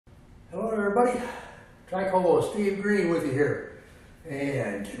Hello everybody, Trike Hobo Steve Greene with you here,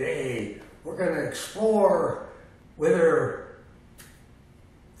 and today we're going to explore whether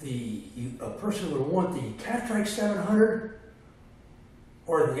a person would want the Catrike 700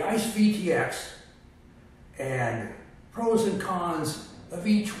 or the ICE VTX, and pros and cons of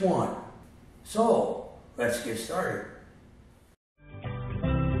each one. So let's get started.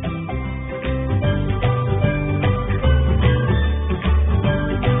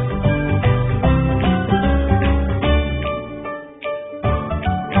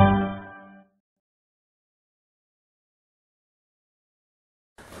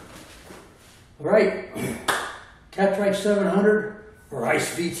 All right, Catrike 700 or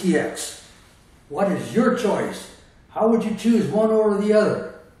ICE VTX. What is your choice? How would you choose one over the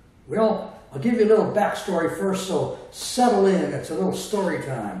other? Well, I'll give you a little backstory first, so settle in. It's a little story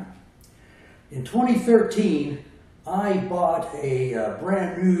time. In 2013, I bought a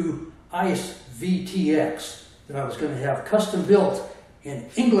brand new ICE VTX that I was going to have custom built in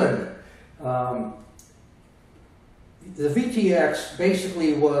England. The VTX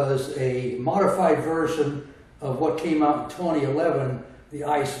basically was a modified version of what came out in 2011, the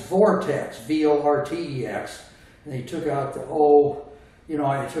ICE Vortex, V-O-R-T-E-X. And they took out the O,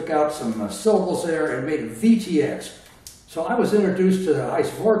 I took out some syllables there and made it VTX. So I was introduced to the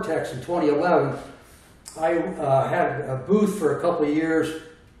ICE Vortex in 2011. I had a booth for a couple of years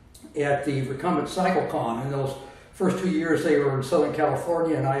at the Recumbent Cycle Con. And those first 2 years they were in Southern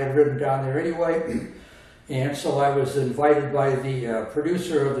California, and I had ridden down there anyway. And so I was invited by the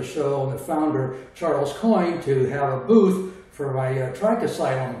producer of the show and the founder, Charles Coyne, to have a booth for my Trike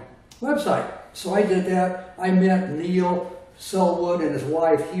Asylum website. So I did that. I met Neil Selwood and his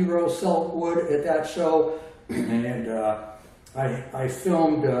wife, Hero Selwood, at that show. And I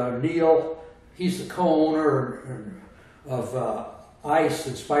filmed Neil. He's the co-owner of ICE,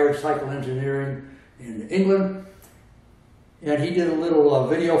 Inspired Cycle Engineering in England. And he did a little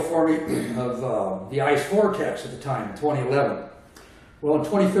video for me of the ICE Vortex at the time, in 2011. Well, in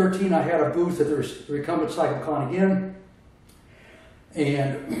 2013, I had a booth at the Recumbent Cycle Con again.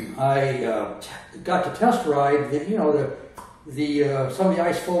 And I got to test ride, some of the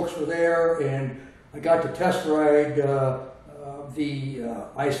ICE folks were there, and I got to test ride the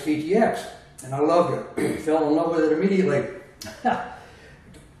ICE VTX. And I loved it. Fell in love with it immediately.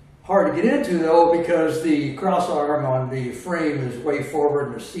 Hard to get into though, because the cross arm on the frame is way forward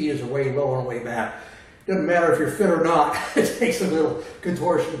and the seat is way low and way back. Doesn't matter if you're fit or not. It takes a little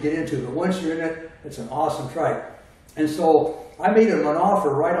contortion to get into, but once you're in it, it's an awesome trike. And so I made him an offer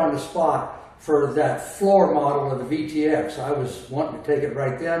right on the spot for that floor model of the VTX. I was wanting to take it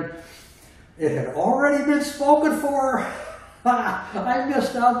right then. It had already been spoken for. I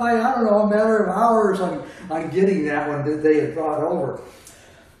missed out by, I don't know, a matter of hours on getting that one that they had brought over.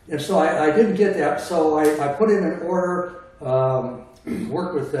 And so I didn't get that, so I put in an order,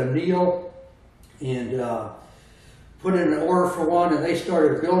 worked with Neil, and put in an order for one, and they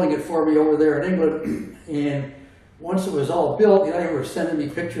started building it for me over there in England. And once it was all built, they were sending me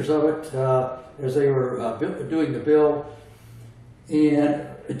pictures of it as they were doing the build. And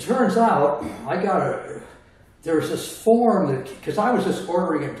it turns out, there's this form that, because I was just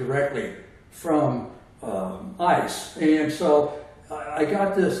ordering it directly from ICE, and so I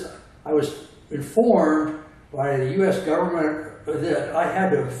got this, I was informed by the U.S. government that I had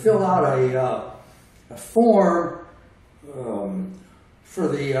to fill out a form for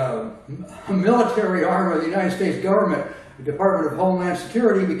the military arm of the United States government, the Department of Homeland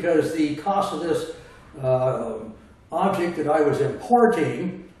Security, because the cost of this object that I was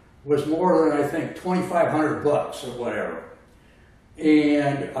importing was more than, I think, $2,500 or whatever.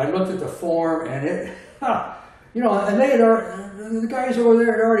 And I looked at the form, and it, and they had the guys over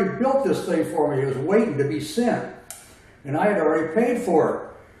there had already built this thing for me. It was waiting to be sent, and I had already paid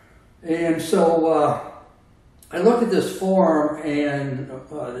for it. And so I looked at this form, and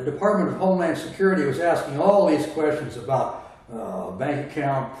the Department of Homeland Security was asking all these questions about bank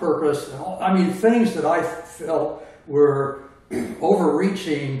account, purpose, things that I felt were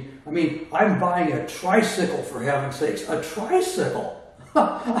overreaching. I'm buying a tricycle, for heaven's sakes, a tricycle.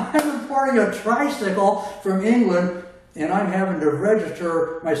 I'm importing a tricycle from England, and I'm having to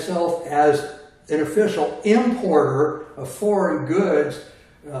register myself as an official importer of foreign goods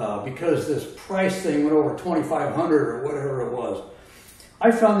because this price thing went over $2,500 or whatever it was.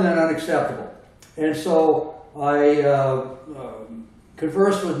 I found that unacceptable. And so I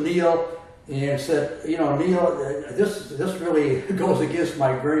conversed with Neil and said, Neil, this really goes against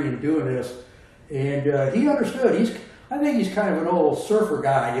my grain doing this. And he understood. I think he's kind of an old surfer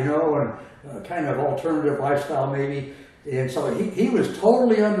guy, and kind of alternative lifestyle maybe. And so he was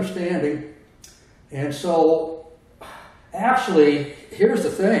totally understanding. And so, actually, here's the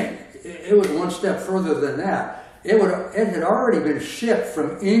thing. It went one step further than that. It had already been shipped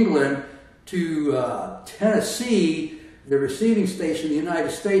from England to Tennessee, the receiving station in the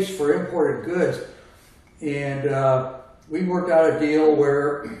United States for imported goods. And we worked out a deal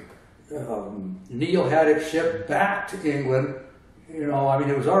where Neil had it shipped back to England. You know, I mean,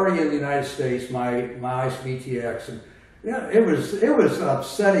 it was already in the United States, my ICE VTX. And yeah, it was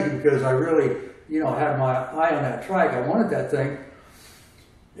upsetting because I really, you know, had my eye on that trike. I wanted that thing.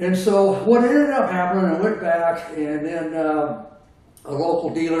 And so what ended up happening, I went back, and then a local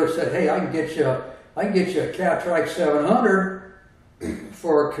dealer said, "Hey, I can get you a Catrike 700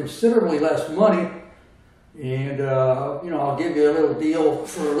 for considerably less money, and you know, I'll give you a little deal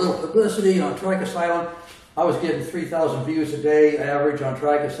for a little publicity on Trike Asylum." I was getting 3,000 views a day average on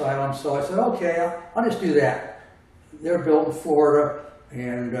Trike Asylum, so I said, "Okay, I'll just do that." They're built in Florida,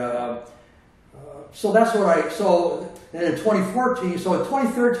 and so that's what and in 2014, so in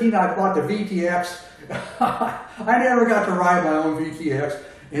 2013 I bought the VTX. I never got to ride my own VTX.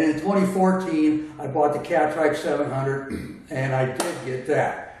 And in 2014, I bought the Catrike 700, and I did get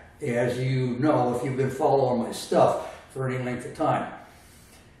that, as you know, if you've been following my stuff for any length of time.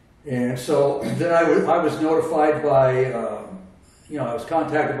 And so then I was notified by, you know, I was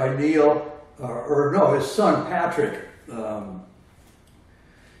contacted by Neil, or no, his son Patrick,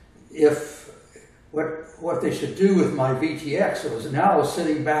 what they should do with my VTX. It was now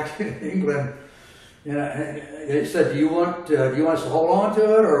sitting back in England. And they said, do you want us to hold on to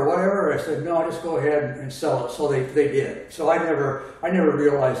it or whatever? I said, no, just go ahead and sell it. So they did. So I never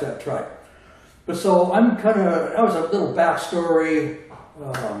realized that trike. But so that was a little backstory,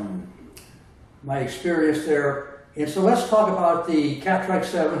 my experience there. And so let's talk about the Catrike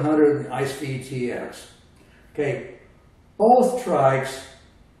 700 and the ICE VTX. Okay, both trikes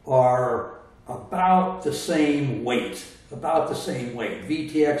are about the same weight,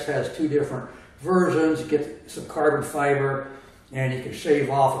 VTX has two different versions. You get some carbon fiber, and you can shave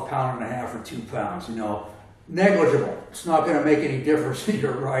off 1.5 pounds or 2 pounds. You know, negligible. It's not going to make any difference in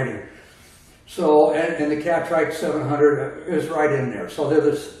your riding. So, and the Catrike 700 is right in there. So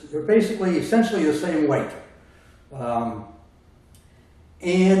they're basically, essentially the same weight.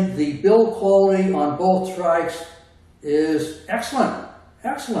 And the build quality on both trikes is excellent.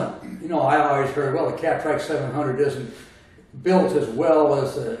 Excellent. You know, I always heard, well, the Catrike 700 isn't built as well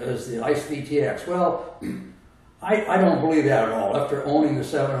as the ICE VTX. Well, I don't believe that at all. After owning the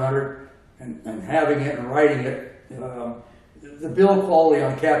 700 and having it and riding it, the build quality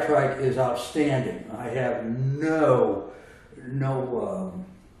on Catrike is outstanding. I have no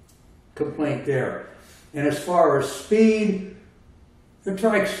complaint there. And as far as speed, the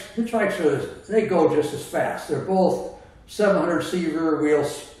trikes they go just as fast. They're both 700C rear wheel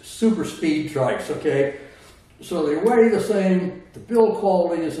super speed trikes, okay? So they weigh the same, the build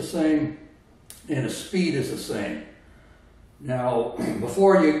quality is the same, and the speed is the same. Now,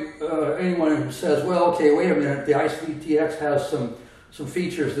 before anyone says, well, okay, wait a minute, the ICE VTX has some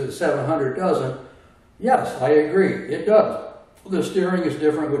features that the 700 doesn't. Yes, I agree, it does. The steering is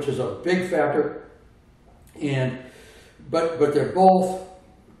different, which is a big factor, but they're both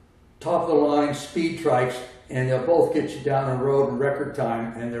top of the line speed trikes, and they'll both get you down the road in record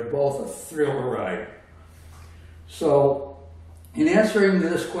time, and they're both a thrill to ride. So, in answering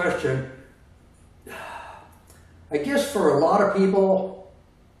this question, I guess for a lot of people,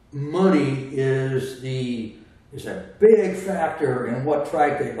 money is a big factor in what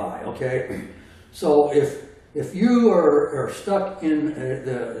trike they buy, okay? So if you are stuck in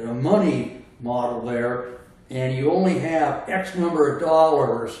the money model there, and you only have X number of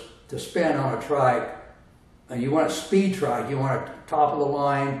dollars to spend on a trike, and you want a speed trike, you want a top of the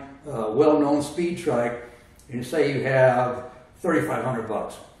line, well-known speed trike, and say you have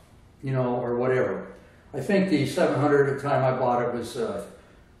 $3,500, you know, or whatever. I think the 700 at the time I bought it was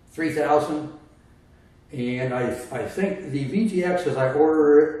 $3,000, and I think the VTX as I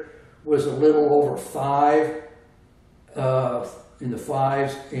ordered it was a little over $5,000, in the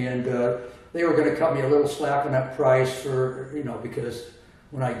fives, and they were going to cut me a little slack on that price for, you know, because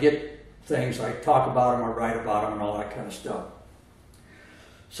when I get things, I talk about them, I write about them, and all that kind of stuff.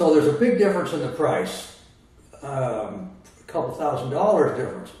 So there's a big difference in the price, a couple $1,000s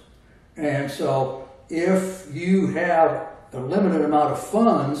difference. And so if you have a limited amount of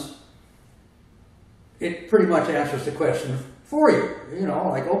funds, it pretty much answers the question for you. You know,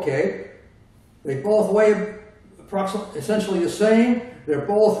 like, okay, they both weigh approximately, essentially the same. They're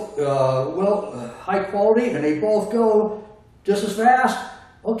both high quality, and they both go just as fast.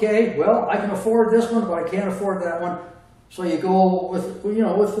 Okay, well, I can afford this one, but I can't afford that one. So you go with, you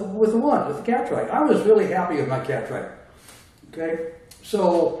know, with the Catrike. I was really happy with my Catrike. Okay,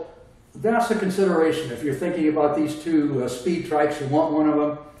 so that's a consideration if you're thinking about these two speed trikes. You want one of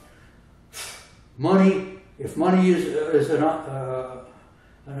them. Money. If money is an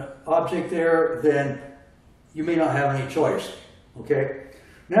object there, then you may not have any choice. Okay.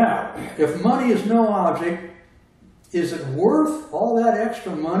 Now, if money is no object, is it worth all that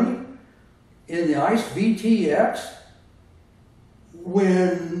extra money in the ICE VTX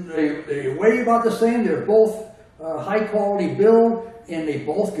when they weigh about the same? They're both high quality build and they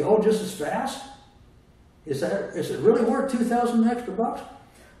both go just as fast? Is it really worth $2,000 extra bucks?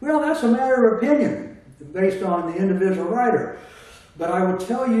 Well, that's a matter of opinion based on the individual rider. But I will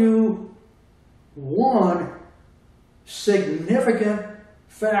tell you one significant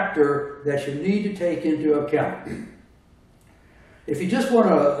factor that you need to take into account. If you just want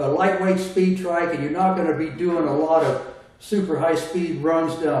a lightweight speed trike and you're not going to be doing a lot of super high speed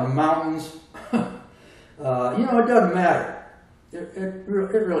runs down mountains, you know, it doesn't matter. It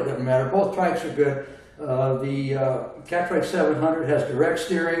really doesn't matter. Both trikes are good. The Catrike 700 has direct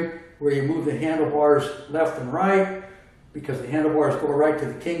steering where you move the handlebars left and right because the handlebars go right to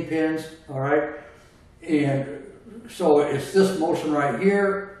the kingpins, all right? And so it's this motion right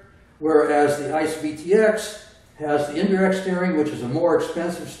here, whereas the ICE VTX has the indirect steering, which is a more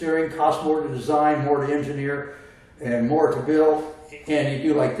expensive steering, costs more to design, more to engineer, and more to build. And you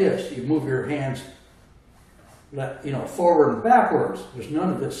do like this. You move your hands, you know, forward and backwards. There's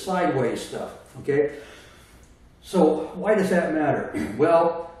none of this sideways stuff, okay? So why does that matter?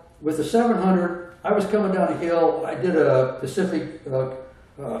 Well, with the 700, I was coming down a hill. I did a Pacific, an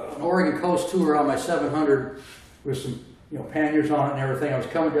Oregon coast tour on my 700 with some, you know, panniers on it and everything. I was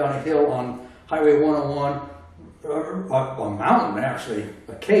coming down a hill on Highway 101, a mountain actually,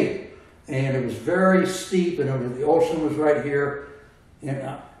 a cape, and it was very steep, and the ocean was right here, and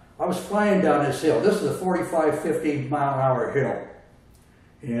I was flying down this hill. This is a 45, 50 mile an hour hill,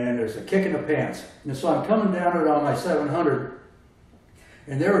 and there's a kick in the pants. And so I'm coming down it on my 700,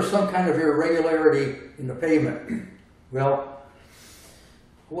 and there was some kind of irregularity in the pavement. Well,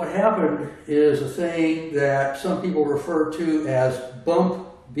 what happened is a thing that some people refer to as bump,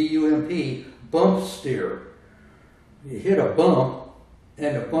 B-U-M-P, bump steer. You hit a bump,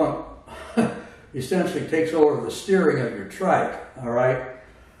 and the bump essentially takes over the steering of your trike, all right?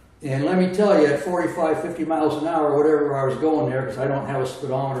 And let me tell you, at 45, 50 miles an hour, whatever I was going there, because I don't have a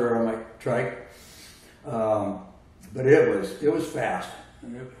speedometer on my trike, but it was fast.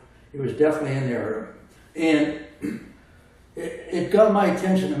 It was definitely in there. And it got my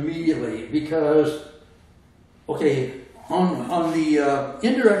attention immediately because, okay, on the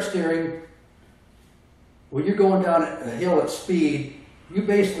indirect steering, when you're going down a hill at speed, you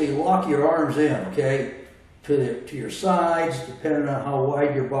basically lock your arms in, okay, to your sides, depending on how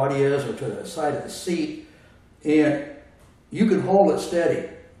wide your body is, or to the side of the seat, and you can hold it steady.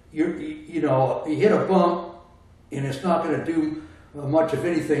 You know, you hit a bump, and it's not going to do much of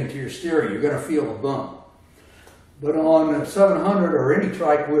anything to your steering. You're going to feel the bump. But on a 700 or any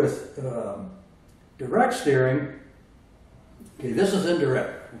trike with direct steering, okay, this is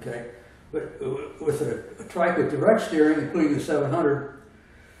indirect, okay, but with a trike with direct steering, including the 700,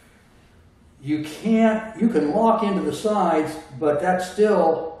 you can lock into the sides, but that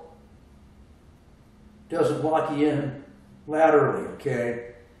still doesn't lock you in laterally,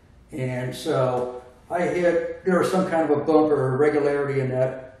 okay? And so there was some kind of a bump or irregularity in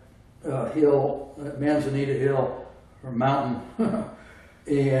that hill, Manzanita Hill, or mountain,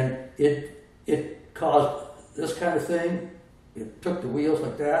 and it caused this kind of thing. It took the wheels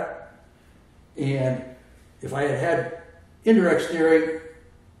like that, and if I had had indirect steering,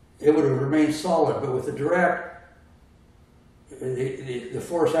 it would have remained solid. But with the direct, the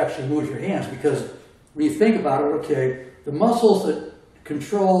force actually moves your hands, because when you think about it, okay, the muscles that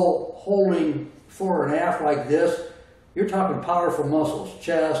control holding fore and aft like this, you're talking powerful muscles,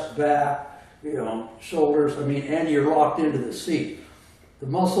 chest, back, you know, shoulders, I mean, and you're locked into the seat. The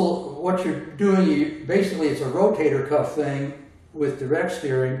muscle, what you're doing, basically it's a rotator cuff thing with direct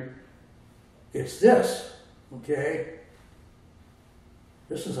steering. It's this, okay?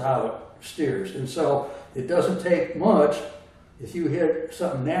 This is how it steers. And so it doesn't take much if you hit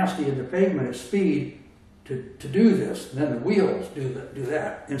something nasty in the pavement at speed to do this. And then the wheels do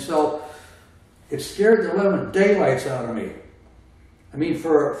that. And so it scared the living daylights out of me. I mean,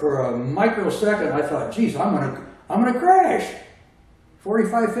 for a microsecond, I thought, geez, I'm gonna crash.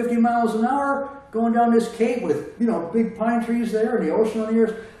 45, 50 miles an hour, going down this cape with, you know, big pine trees there and the ocean on the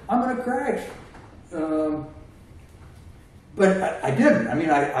earth. I'm gonna crash. But I didn't. I mean,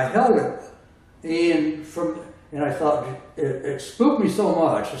 I held it. And And I thought, it spooked me so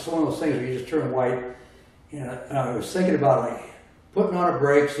much. It's one of those things where you just turn white. And I was thinking about like putting on the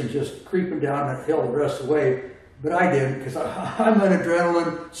brakes and just creeping down that hill the rest of the way. But I didn't, because I'm an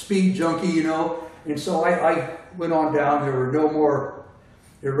adrenaline speed junkie, you know. And so I went on down. There were no more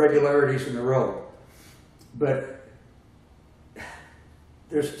irregularities in the road. But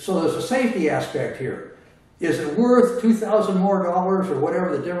there's a safety aspect here. Is it worth $2,000 more or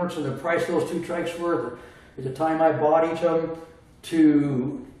whatever the difference in the price those two trikes were at the time I bought each of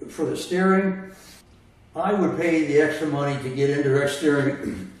them for the steering? I would pay the extra money to get indirect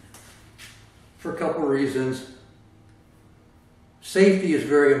steering for a couple of reasons. Safety is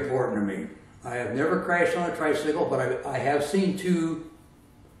very important to me. I have never crashed on a tricycle, but I have seen two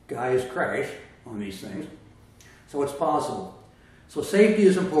guys crash on these things, so it's possible. So safety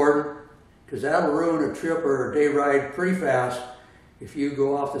is important, because that'll ruin a trip or a day ride pretty fast if you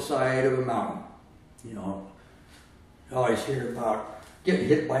go off the side of a mountain. You know, I always hear about getting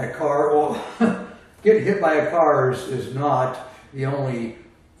hit by a car. Well, getting hit by a car is not the only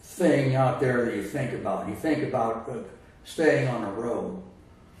thing out there that you think about. You think about staying on the road.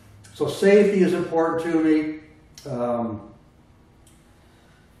 So safety is important to me.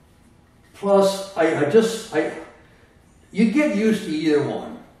 Plus, you get used to either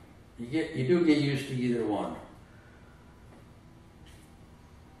one. You do get used to either one.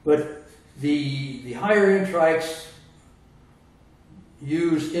 But the higher end trikes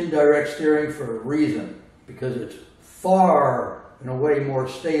use indirect steering for a reason, because it's far and away more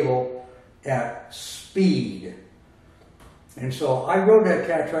stable at speed. And so I rode that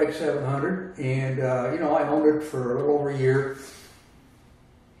Catrike 700, and you know, I owned it for a little over a year,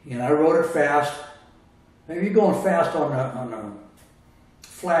 and I rode it fast. Maybe you're going fast on a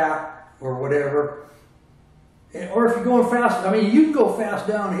flat or whatever, or if you're going fast, I mean, you can go fast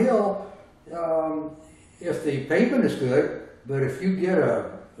downhill if the pavement is good. But if you get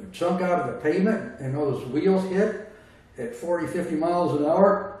a chunk out of the pavement and those wheels hit at 40, 50 miles an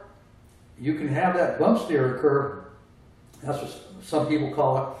hour, you can have that bump steer occur. That's what some people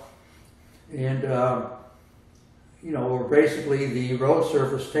call it. And, you know, where basically the road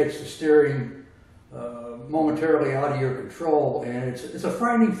surface takes the steering momentarily out of your control. And it's a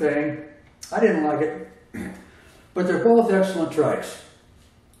frightening thing. I didn't like it. But they're both excellent trikes.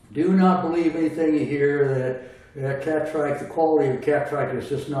 Do not believe anything you hear that Catrike, the quality of Catrike is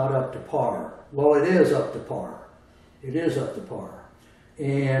just not up to par. Well, it is up to par. It is up to par.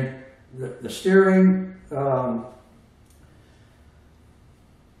 And the steering,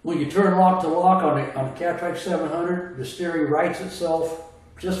 when you turn lock to lock on the Catrike 700, the steering rights itself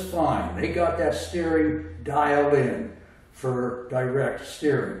just fine. They got that steering dialed in for direct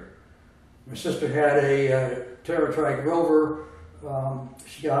steering. My sister had a Trike Rover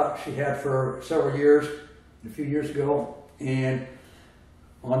she had for several years, a few years ago, and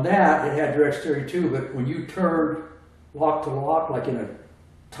on that it had direct steering too, but when you turned lock to lock, like in a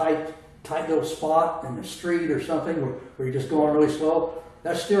tight little spot in the street or something where you're just going really slow,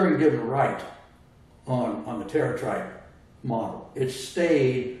 that steering didn't right on the Trike model. It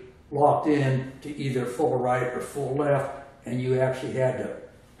stayed locked in to either full right or full left, and you actually had to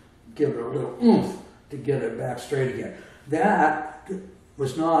give it a little oomph to get it back straight again. That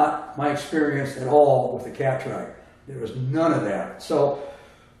was not my experience at all with the Catrike. There was none of that. So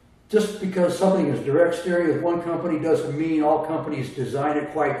just because something is direct steering with one company doesn't mean all companies design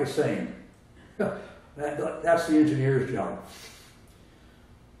it quite the same. That's the engineer's job.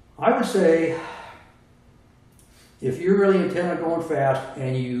 I would say if you're really intent on going fast,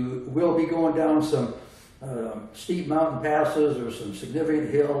 and you will be going down some steep mountain passes or some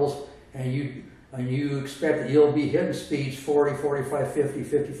significant hills, and you expect that you'll be hitting speeds 40, 45, 50,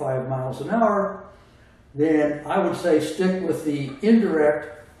 55 miles an hour, then I would say stick with the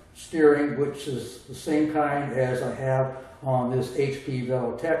indirect steering, which is the same kind as I have on this HP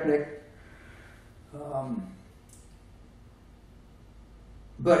Velotechnik.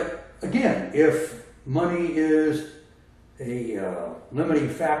 But again, if money is a limiting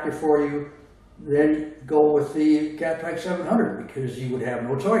factor for you, then go with the Catrike 700, because you would have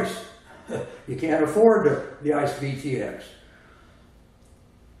no choice. You can't afford the ICE VTX.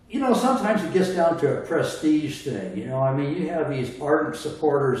 You know, sometimes it gets down to a prestige thing. You know, I mean, you have these ardent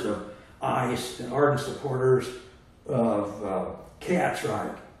supporters of ICE and ardent supporters of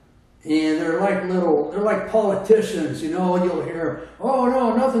Catrike. And they're like politicians, you know, and you'll hear, oh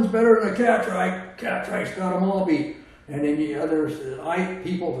no, nothing's better than a Catrike. Catrike's got them all beat. And then the others,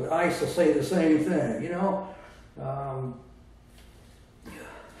 people at ICE will say the same thing, you know.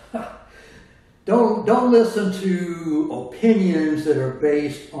 Don't listen to opinions that are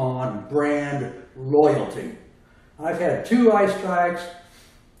based on brand loyalty. I've had 2 ICE trikes,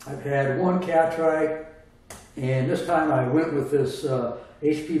 I've had 1 Catrike, and this time I went with this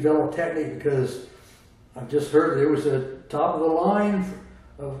HP VTX because I've just heard there was a top of the line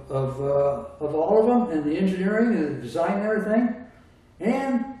of all of them, and the engineering and the design and everything.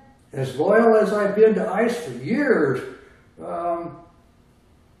 And as loyal as I've been to ICE for years,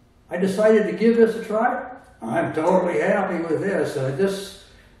 I decided to give this a try. I'm totally happy with this.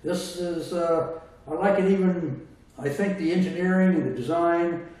 This is, I like it even, I think the engineering and the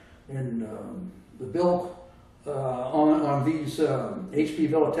design and the build on these HP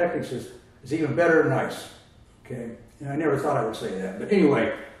VTX is even better than ICE. Okay, and I never thought I would say that. But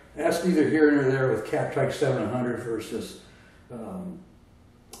anyway, that's neither here nor there with Catrike 700 versus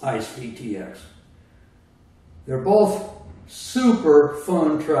ICE VTX. They're both super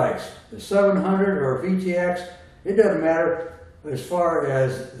fun trikes. The 700 or VTX, it doesn't matter as far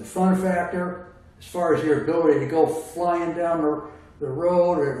as the fun factor, as far as your ability to go flying down the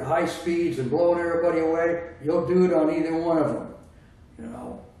road at high speeds and blowing everybody away. You'll do it on either one of them, you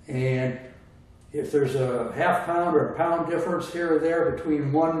know. And if there's a half pound or a pound difference here or there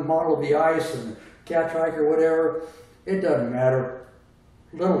between one model of the ICE and the Catrike or whatever, it doesn't matter.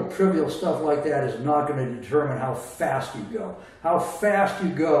 Little trivial stuff like that is not going to determine how fast you go. How fast you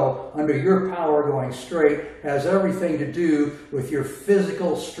go under your power going straight has everything to do with your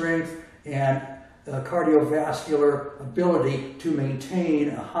physical strength and cardiovascular ability to maintain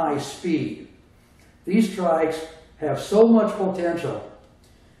a high speed. These trikes have so much potential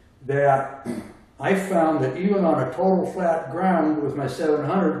that I found that even on a total flat ground with my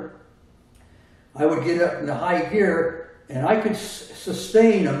 700, I would get up in the high gear and I could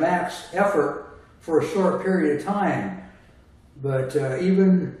sustain a max effort for a short period of time. But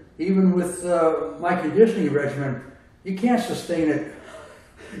even with my conditioning regimen, you can't sustain it.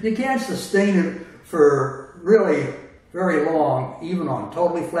 You can't sustain it for really very long, even on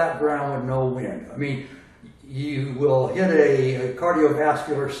totally flat ground with no wind. I mean, you will hit a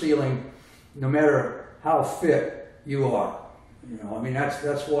cardiovascular ceiling no matter how fit you are. You know, I mean,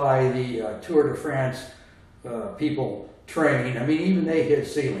 that's why the Tour de France people train. I mean, even they hit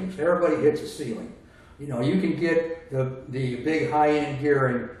ceilings. Everybody hits a ceiling. You know, you can get the big high-end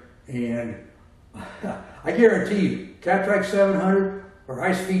gearing, and I guarantee you, Catrike 700 or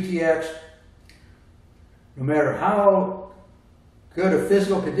ICE VTX, no matter how good a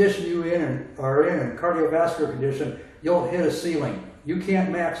physical condition you are in and cardiovascular condition, you'll hit a ceiling. You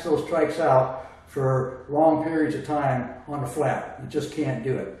can't max those trikes out for long periods of time on the flat. You just can't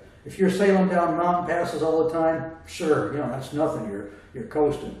do it. If you're sailing down mountain passes all the time, sure, you know, that's nothing, you're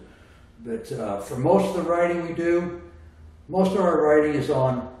coasting. But for most of the riding we do, most of our riding is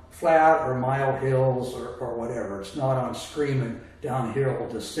on flat or mild hills or whatever. It's not on screaming downhill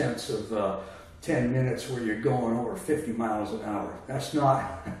descents of 10 minutes where you're going over 50 miles an hour. That's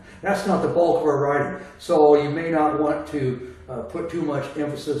not the bulk of our riding. So you may not want to put too much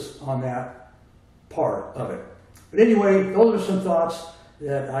emphasis on that part of it. But anyway, those are some thoughts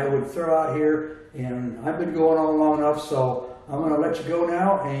that I would throw out here, and I've been going on long enough, so I'm going to let you go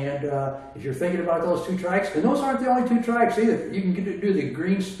now. And if you're thinking about those 2 trikes, and those aren't the only 2 trikes either. You can do the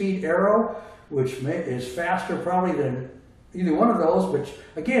Green Speed Arrow, which is faster probably than either one of those.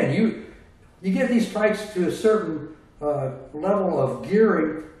 But again, you get these trikes to a certain level of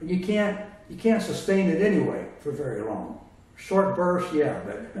gearing, and you can't sustain it anyway for very long. Short bursts, yeah,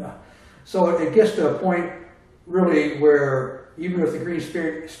 but so it gets to a point really where even if the Green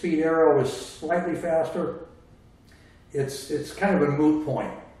Speed Arrow is slightly faster, it's kind of a moot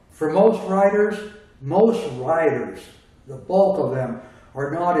point. For most riders, the bulk of them are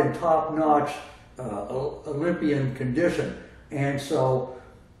not in top-notch Olympian condition. And so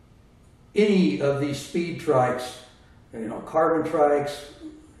any of these speed trikes, you know, carbon trikes,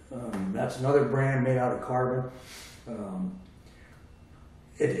 that's another brand made out of carbon,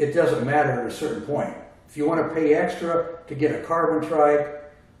 it doesn't matter at a certain point. If you want to pay extra to get a carbon trike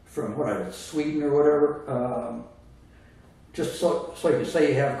from Sweden or whatever, just so you can say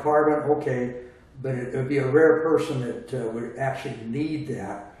you have carbon, okay, but it would be a rare person that would actually need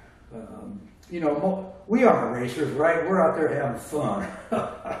that. You know, we are racers, right? We're out there having fun.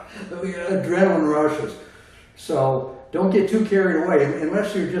 Adrenaline rushes. So don't get too carried away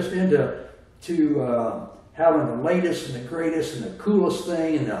unless you're just into having the latest and the greatest and the coolest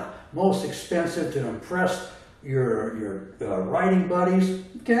thing and the most expensive to impress your riding buddies.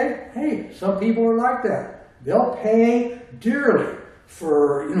 Okay, hey, some people are like that. They'll pay dearly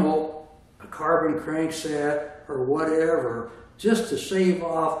for, you know, a carbon crankset or whatever just to shave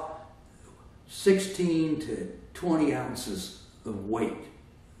off 16 to 20 ounces of weight.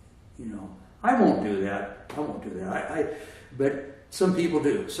 You know, I won't do that. I won't do that. But some people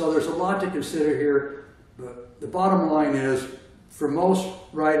do. So there's a lot to consider here. But the bottom line is, for most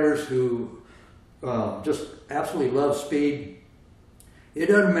riders who just absolutely love speed, it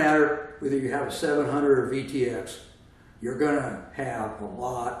doesn't matter whether you have a 700 or VTX. You're going to have a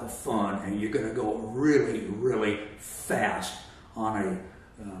lot of fun, and you're going to go really, really fast on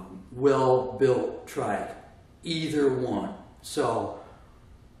a well-built trike. Either one. So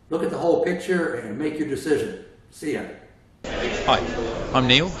look at the whole picture and make your decision. See ya. Hi, I'm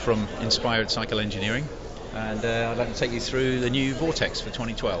Neil from Inspired Cycle Engineering, and I'd like to take you through the new Vortex for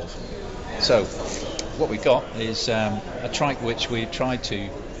 2012. So what we've got is a trike which we've tried to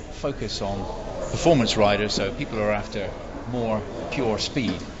focus on performance riders, so people who are after more pure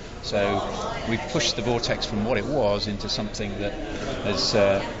speed. So we've pushed the Vortex from what it was into something that is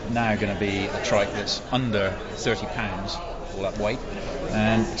now going to be a trike that's under 30 pounds all up weight,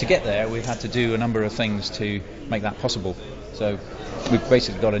 and to get there we've had to do a number of things to make that possible. So we've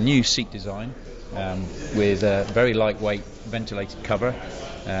basically got a new seat design with a very lightweight ventilated cover.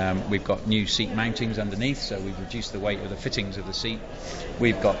 We've got new seat mountings underneath, so we've reduced the weight of the fittings of the seat.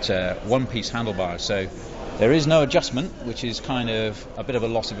 We've got one-piece handlebars, so there is no adjustment, which is kind of a bit of a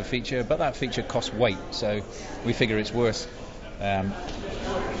loss of a feature, but that feature costs weight, so we figure it's worth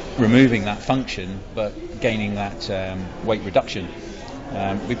removing that function but gaining that weight reduction.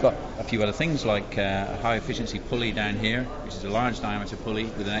 We've got a few other things like a high efficiency pulley down here, which is a large diameter pulley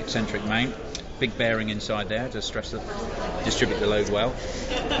with an eccentric mount, big bearing inside there to distribute the load well.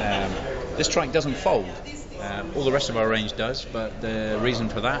 This trike doesn't fold. All the rest of our range does, but the reason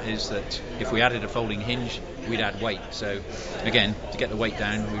for that is that if we added a folding hinge, we'd add weight. So again, to get the weight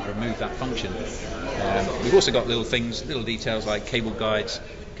down, we've removed that function. We've also got little details like cable guides.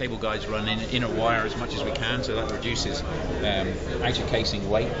 Cable guides run in inner wire as much as we can, so that reduces outer casing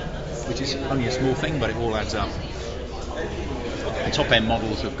weight, which is only a small thing, but it all adds up. The top end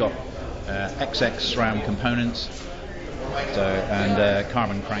models have got XX SRAM components, and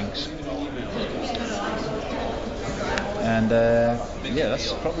carbon cranks. And yeah,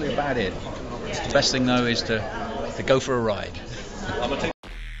 that's probably about it. The best thing though is to go for a ride.